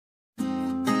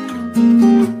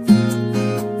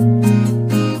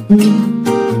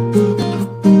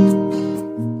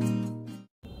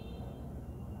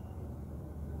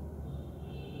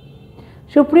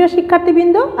সুপ্রিয়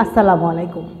শিক্ষার্থীবৃন্দ, আসসালামু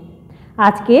আলাইকুম।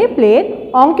 আজকে প্লের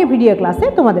অঙ্কে ভিডিও ক্লাসে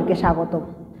তোমাদেরকে স্বাগতম।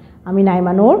 আমি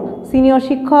নাইমা নূর, সিনিয়র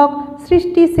শিক্ষক,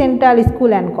 সৃষ্টি central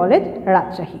school and college,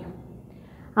 Rajshahi.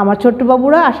 আমার ছোট্ট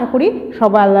বাবুরা, আশা করি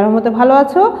সবাই আল্লাহর রহমতে ভালো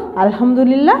আছো।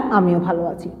 আলহামদুলিল্লাহ, আমিও ভালো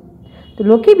আছি। তো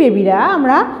লক্ষ্মী বেবিরা,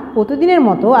 আমরা প্রতিদিনের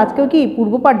মতো আজকেও কি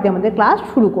পূর্বপাঠ দিয়ে আমাদের ক্লাস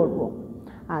শুরু করব।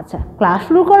 আচ্ছা, ক্লাস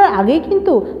শুরু করার আগেই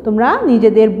কিন্তু তোমরা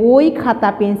নিজেদের বই, খাতা,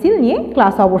 পেন্সিল নিয়ে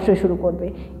ক্লাস অবশ্যই শুরু করবে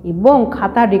এবং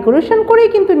খাতা ডেকোরেশন করেই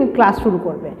কিন্তু ক্লাস শুরু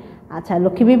করবে। আচ্ছা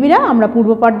লক্ষ্মী বেবিরা, আমরা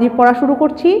পূর্বপাঠ দিয়ে পড়া শুরু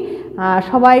করছি।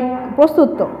 সবাই প্রস্তুত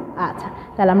তো? আচ্ছা,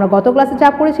 তাহলে আমরা গত ক্লাসে যা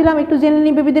পড়েছিলাম একটু জেনে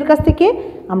নিই বেবিদের কাছ থেকে।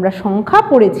 আমরা সংখ্যা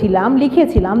পড়েছিলাম,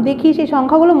 লিখেছিলাম। দেখি সেই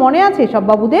সংখ্যাগুলো মনে আছে সব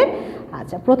বাবুদের?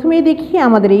 আচ্ছা, প্রথমেই দেখি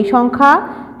আমাদের এই সংখ্যা।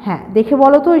 হ্যাঁ, দেখে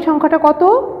বলো তো এই সংখ্যাটা কত?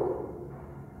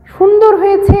 সুন্দর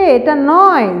হয়েছে, এটা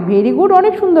 9। ভেরি গুড,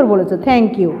 অনেক সুন্দর বলেছো,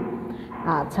 থ্যাংক ইউ।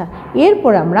 আচ্ছা,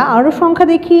 এরপর আমরা আরও সংখ্যা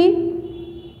দেখি।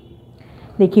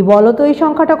 দেখি বলো তো এই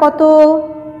সংখ্যাটা কত?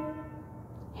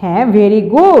 হ্যাঁ, ভেরি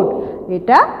গুড,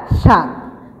 এটা 7।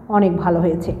 অনেক ভালো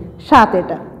হয়েছে, 7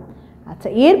 এটা। আচ্ছা,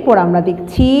 এরপর আমরা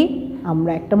দেখছি,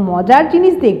 আমরা একটা মজার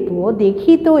জিনিস দেখব।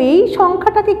 দেখি তো এই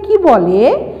সংখ্যাটাকে কি বলে?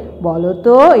 বলো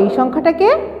তো এই সংখ্যাটাকে?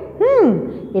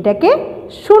 এটাকে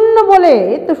শূন্য বলে।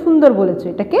 তো সুন্দর বলেছো,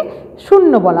 এটাকে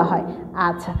শূন্য বলা হয়।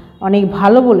 আচ্ছা, অনেক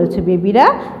ভালো বলেছো বেবিরা।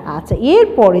 আচ্ছা,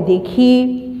 এরপরে দেখি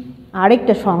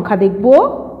আরেকটা সংখ্যা দেখব,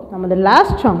 আমাদের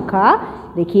লাস্ট সংখ্যা।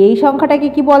 দেখি এই সংখ্যাটাকে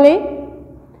কি বলে?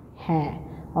 হ্যাঁ,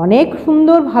 অনেক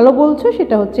সুন্দর, ভালো বলছো।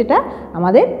 সেটা হচ্ছে, এটা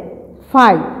আমাদের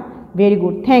 5। ভেরি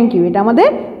গুড, থ্যাংক ইউ, এটা আমাদের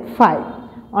 5।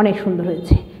 অনেক সুন্দর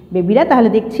হয়েছে বেবিরা। তাহলে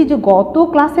দেখছি যে গত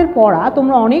ক্লাসের পড়া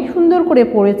তোমরা অনেক সুন্দর করে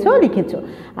পড়েছো, লিখেছো।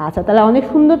 আচ্ছা, তাহলে অনেক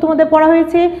সুন্দর তোমাদের পড়া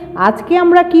হয়েছে। আজকে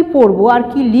আমরা কি পড়বো আর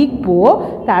কি লিখবো,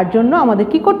 তার জন্য আমাদের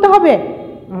কি করতে হবে?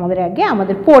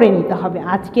 আমাদের পড়ে নিতে হবে।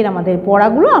 আজকের আমাদের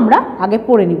পড়াগুলো আমরা আগে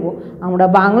পড়ে নিব। আমরা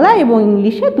বাংলা এবং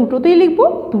ইংলিশে দুটোতেই লিখবো,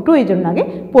 দুটো এই জন্য আগে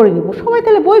পড়ে নিব। সবাই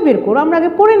তাহলে বই বের করো, আমরা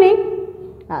আগে পড়ে নেই।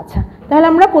 আচ্ছা, তাহলে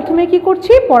আমরা প্রথমে কি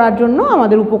করছি? পড়ার জন্য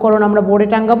আমাদের উপকরণ আমরা বোর্ডে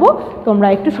টাঙ্গাবো। তোমরা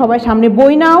একটু সবাই সামনে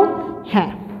বই নাও।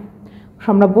 হ্যাঁ,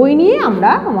 আমরা বই নিয়ে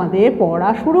আমরা আমাদের পড়া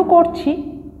শুরু করছি।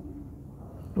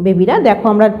 বেবিরা দেখো,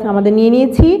 আমরা আমাদের নিয়ে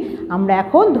নিয়েছি। আমরা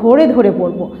এখন ধরে ধরে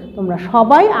পড়বো। তোমরা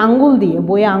সবাই আঙ্গুল দিয়ে,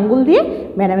 বইয়ে আঙ্গুল দিয়ে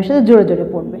ম্যাডামের সাথে জোরে জোরে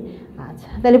পড়বে। আচ্ছা,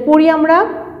 তাহলে পড়ি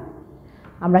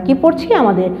আমরা কি পড়ছি?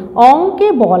 আমাদের অঙ্কে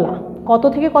বলা। কত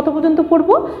থেকে কত পর্যন্ত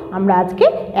পড়বো? আমরা আজকে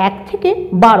 1 থেকে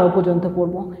 12 পর্যন্ত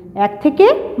পড়বো। 1 থেকে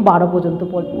 12 পর্যন্ত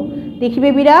পড়বো। দেখি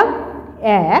বেবিরা,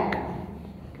 1,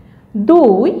 2,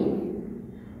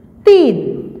 3,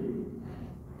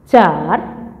 4,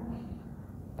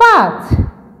 5,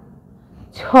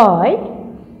 6,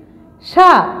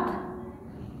 7,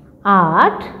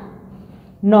 8,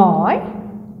 9,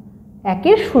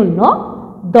 1 0,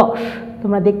 10।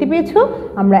 তোমরা দেখতে পেয়েছো,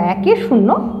 আমরা 1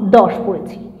 0, 10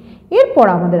 পড়েছি। এরপর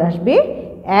আমাদের আসবে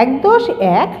 1 10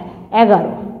 1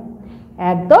 11।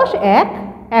 1 10 1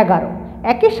 11।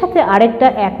 একের সাথে আরেকটা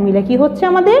 1 মিলে কি হচ্ছে?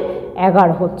 আমাদের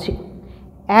 11 হচ্ছে।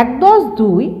 1 10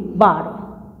 2 12।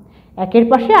 একের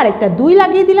পাশে আরেকটা 2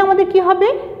 লাগিয়ে দিলে আমাদের কি হবে?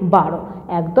 12।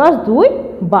 1 10 2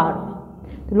 12।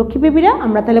 তো লক্ষ্মী বেবিরা,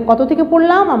 আমরা তাহলে কত থেকে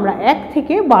পড়লাম? আমরা 1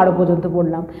 থেকে 12 পর্যন্ত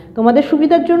পড়লাম। তোমাদের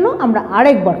সুবিধার জন্য আমরা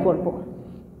আরেকবার পড়ব।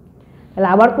 তাহলে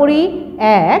আবার পড়ি।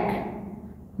 1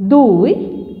 2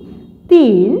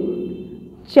 3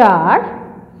 4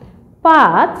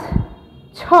 5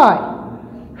 6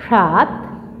 7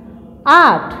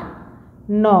 8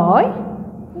 9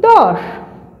 10।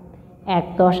 1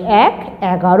 10 1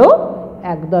 11।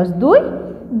 1 10 2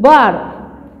 12।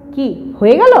 কি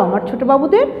হয়ে গেল আমার ছোট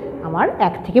বাবুদের? আমার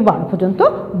 1 থেকে 12 পর্যন্ত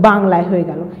বাংলায় হয়ে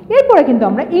গেল। এরপরে কিন্তু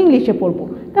আমরা ইংলিশে পড়বো।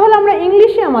 তাহলে আমরা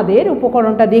ইংলিশে আমাদের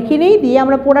উপকরণটা দেখে নেই, দিয়ে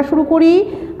আমরা পড়া শুরু করি।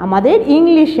 আমাদের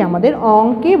ইংলিশে আমাদের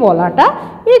অঙ্কে বলাটা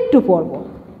একটু পড়বো।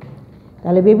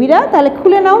 তাহলে বেবিরা, তাহলে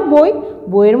খুলে নাও বই।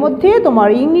 বইয়ের মধ্যে তোমার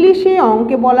ইংলিশে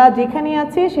অঙ্কে বলা যেখানে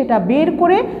আছে সেটা বের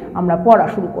করে আমরা পড়া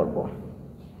শুরু করব।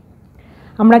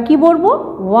 আমরা কি পড়বো?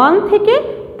 1 থেকে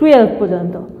 12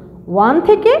 পর্যন্ত। 1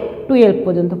 থেকে 12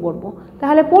 পর্যন্ত পড়বো।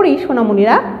 তাহলে পড়ি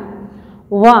সোনামণিরা।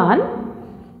 1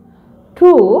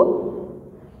 2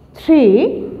 3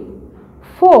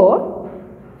 4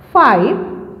 5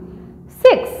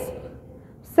 6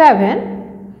 7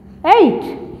 8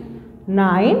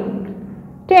 9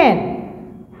 10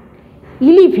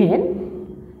 11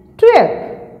 12।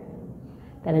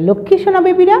 তাহলে লক্ষ্মী সোনা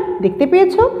বেবিরা, দেখতে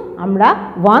পেয়েছো আমরা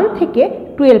 1 থেকে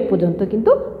 12 পর্যন্ত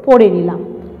কিন্তু পড়ে নিলাম।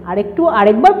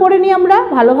 আরেকবার পড়ে নিই আমরা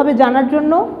ভালোভাবে জানার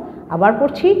জন্য। আবার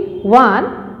পড়ছি। 1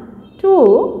 2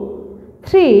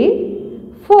 3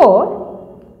 4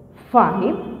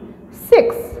 5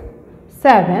 6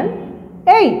 7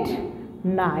 8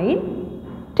 9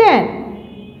 10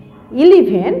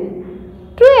 11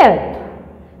 12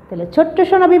 তাহলে ছোট্ট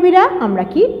সোনা বেবিরা আমরা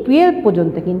কি 12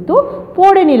 পর্যন্ত কিন্তু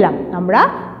পড়ে নিলাম, আমরা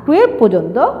 12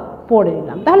 পর্যন্ত পড়ে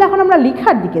নিলাম। তাহলে এখন আমরা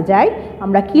লেখার দিকে যাই।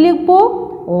 আমরা কি লিখব?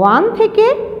 1 থেকে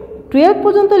 12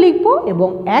 পর্যন্ত লিখব এবং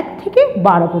 1 থেকে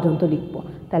 12 পর্যন্ত লিখব।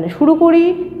 তাহলে শুরু করি।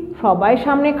 সবাই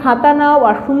সামনে খাতা নাও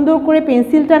আর সুন্দর করে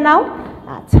পেন্সিলটা নাও।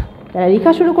 আচ্ছা, তাহলে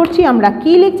লেখা শুরু করছি। আমরা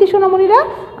কি লিখছি সোনামণিরা?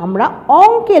 আমরা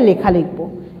অঙ্কে লেখা লিখব।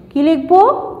 কি লিখব?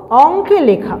 অঙ্কে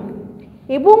লেখা।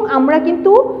 এবং আমরা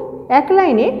কিন্তু এক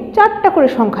লাইনে 4টা করে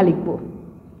সংখ্যা লিখব।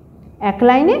 এক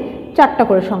লাইনে 4টা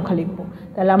করে সংখ্যা লিখব।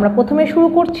 তাহলে আমরা প্রথমে শুরু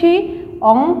করছি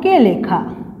অঙ্কে লেখা।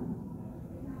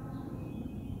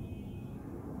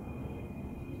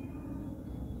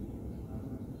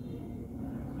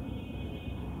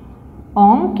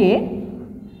 অঙ্কে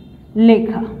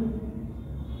লেখা।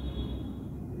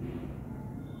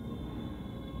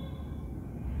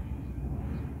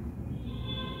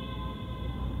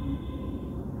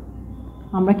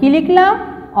 আমরা কি লিখলাম?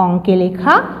 অঙ্কে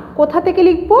লেখা। কোথা থেকে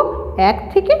লিখব? 1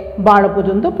 থেকে 12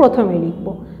 পর্যন্ত প্রথমে লিখব।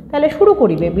 তাহলে শুরু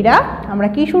করি বেবিরা। আমরা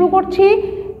কি শুরু করছি?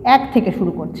 1 থেকে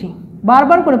শুরু করছি।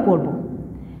 বারবার করে পড়ব।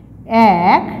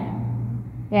 1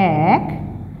 1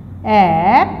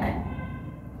 1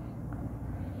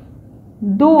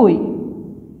 2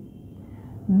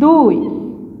 2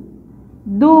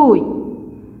 2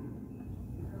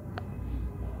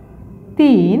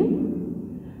 3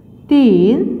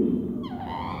 3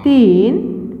 3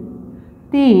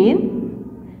 3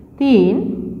 3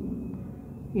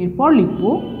 এরপর লিখব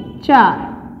 4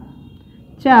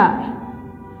 4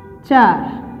 4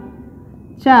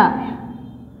 4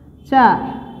 4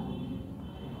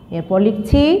 এরপর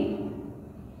লিখছি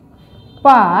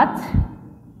 5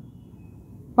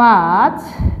 5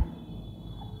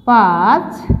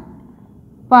 5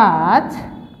 5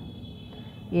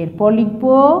 এরপর লিখব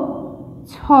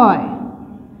 6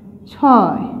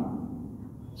 6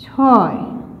 6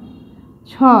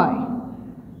 6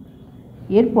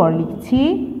 এরপর লিখছি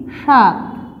 7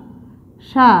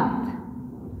 7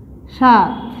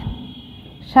 7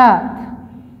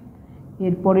 7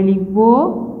 এরপরে লিখব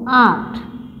 8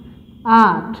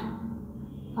 8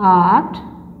 8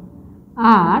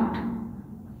 8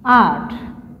 8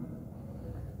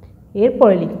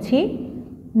 এরপরে লিখছি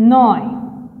 9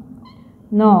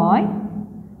 9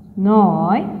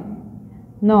 9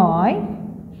 9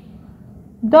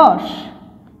 10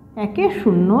 একে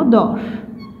 0 10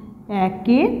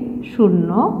 একে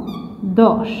 0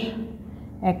 10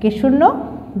 একে 0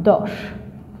 10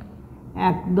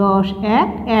 1 10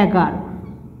 1 11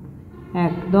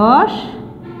 1 10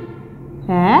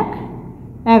 1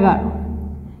 11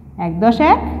 1 10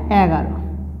 1 11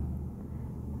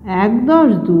 1 10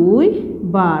 2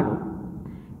 12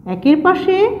 একের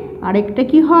পাশে আরেকটা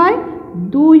কি হয়?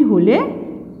 2 হলে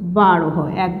 12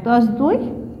 হয়। 1 10 2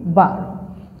 12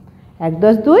 1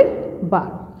 10 2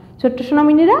 12। ছোট্ট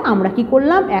সোনামণিরা আমরা কি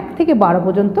করলাম? 1 থেকে 12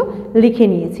 পর্যন্ত লিখে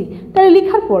নিয়েছি। তাহলে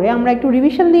লেখার পরে আমরা একটু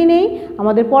রিভিশন দিয়ে নেই,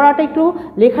 আমাদের পড়াটা একটু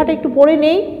লেখাটা একটু পড়ে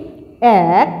নেই।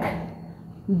 1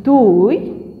 2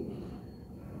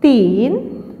 3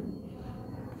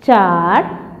 4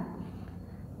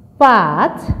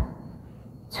 5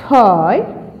 6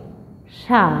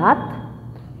 7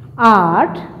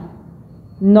 8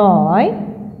 9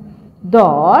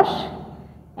 10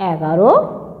 11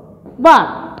 12।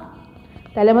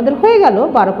 তাহলে আমাদের হয়ে গেল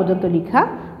 12 পর্যন্ত লেখা।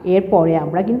 এরপরে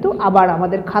আমরা কিন্তু আবার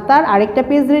আমাদের খাতার আরেকটা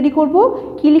পেজ রেডি করব।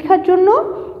 কি লেখার জন্য?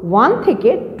 1 থেকে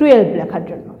 12 লেখার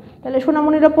জন্য। তাহলে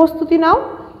সোনামণিরা প্রস্তুতি নাও।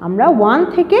 আমরা 1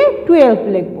 থেকে 12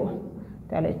 লিখব।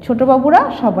 তাহলে ছোট বাবুরা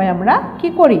সবাই আমরা কি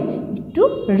করি? একটু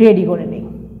রেডি করে নিই।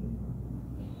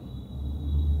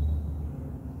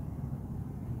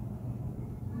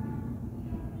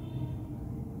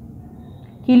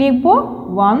 কি লিখব?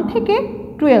 1 থেকে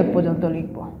 12 পর্যন্ত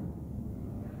লিখব।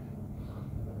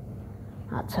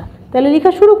 আচ্ছা, তাহলে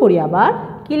লেখা শুরু করি আবার।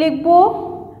 কি লিখব?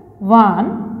 1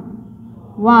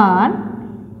 1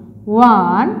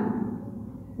 1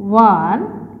 1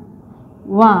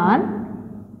 1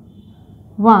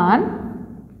 1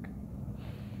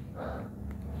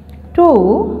 2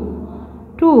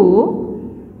 2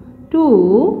 2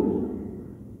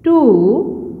 2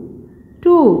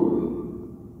 2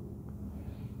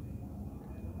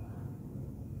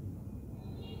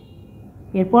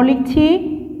 এরপর লিখছি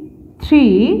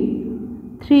 3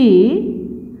 3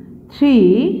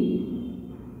 3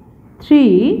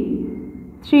 3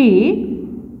 3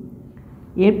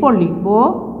 এরপর লিখব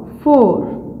 4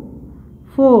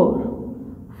 4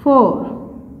 4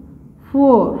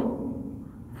 4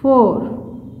 4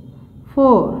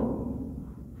 4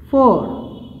 4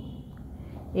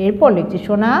 এরপর লিখছি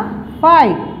সোনা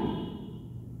 5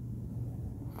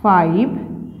 5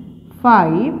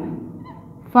 5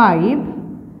 5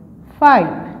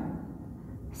 5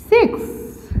 6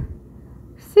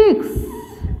 6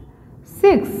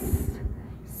 6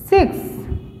 6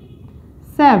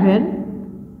 7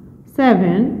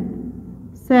 7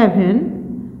 7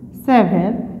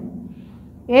 7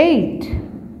 8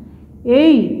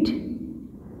 8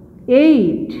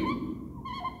 8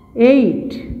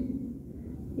 8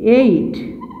 8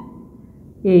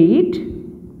 8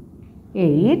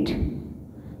 8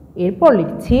 এরপর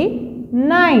লিখছি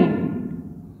 9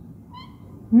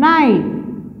 9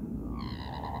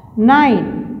 9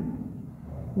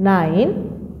 9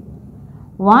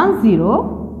 1 0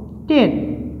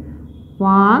 10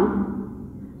 1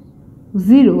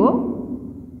 0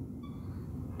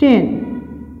 10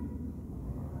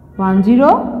 1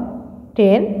 0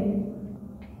 10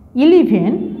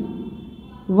 11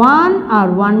 1 আর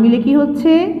 1 মিলে কি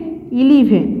হচ্ছে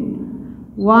 11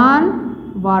 1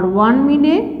 আর 1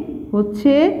 মিলে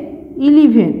হচ্ছে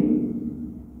 11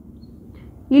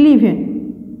 11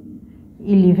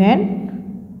 11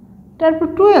 তারপর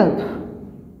 12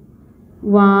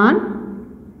 1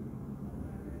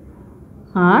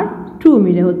 আর 2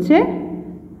 মিলে হচ্ছে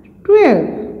 12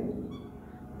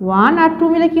 1 আর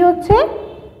 2 মিলে কি হচ্ছে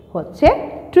 12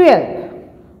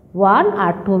 1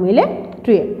 আর 2 মিলে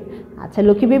 12 আচ্ছা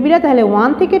লক্ষ্মী বেবিরা তাহলে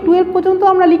 1 থেকে 12 পর্যন্ত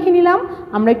আমরা লিখে নিলাম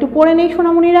আমরা একটু পড়ে নেই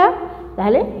সোনামণিরা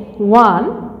তাহলে 1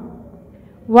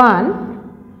 1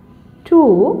 2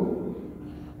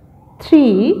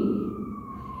 3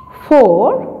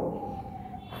 4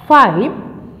 5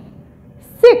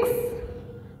 6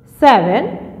 7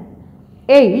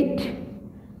 8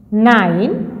 9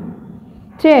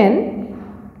 10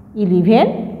 11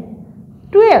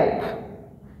 12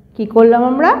 কি করলাম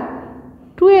আমরা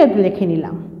 12 লিখে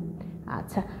নিলাম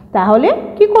আচ্ছা তাহলে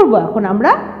কি করব এখন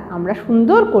আমরা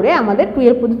সুন্দর করে আমাদের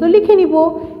 12 পর্যন্ত লিখে নিব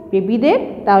বেবিদের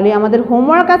তাহলে আমাদের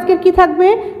হোমওয়ার্ক আজকের কি থাকবে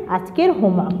আজকের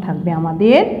হোমওয়ার্ক থাকবে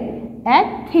আমাদের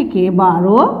 1 থেকে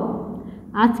 12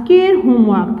 আজকের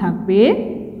হোমওয়ার্ক থাকবে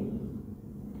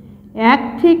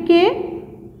 1 থেকে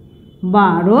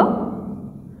 12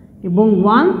 এবং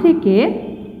 1 থেকে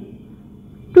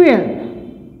 12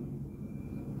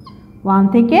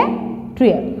 1 থেকে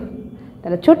 12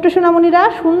 তাহলে ছোট্ট সোনামণিরা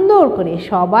সুন্দর করে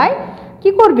সবাই কি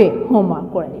করবে হোমওয়ার্ক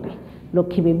করে নেবে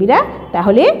লক্ষ্মী বেবিরা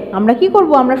তাহলে আমরা কি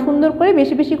করব আমরা সুন্দর করে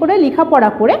বেশি বেশি করে লেখাপড়া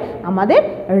করে আমাদের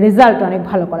রেজাল্ট অনেক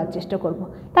ভালো করার চেষ্টা করব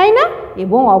তাই না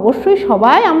এবং অবশ্যই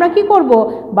সবাই আমরা কি করব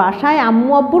বাসায়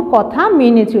আম্মু আব্বুর কথা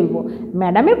মেনে চলব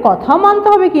ম্যাডামের কথাও মানতে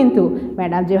হবে কিন্তু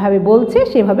ম্যাডাম যেভাবে বলছে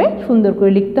সেভাবে সুন্দর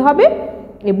করে লিখতে হবে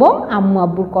এবং আম্মু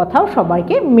আব্বুর কথাও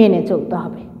সবাইকে মেনে চলতে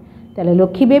হবে তাহলে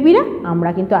লক্ষ্মী বেবিরা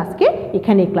আমরা কিন্তু আজকে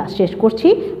এখানে ক্লাস শেষ করছি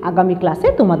আগামী ক্লাসে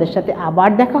তোমাদের সাথে আবার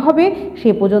দেখা হবে সে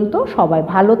পর্যন্ত সবাই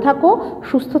ভালো থাকো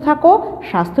সুস্থ থাকো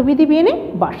স্বাস্থ্যবিধি মেনে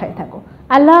বাসায় থাকো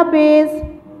আল্লাহ হাফেজ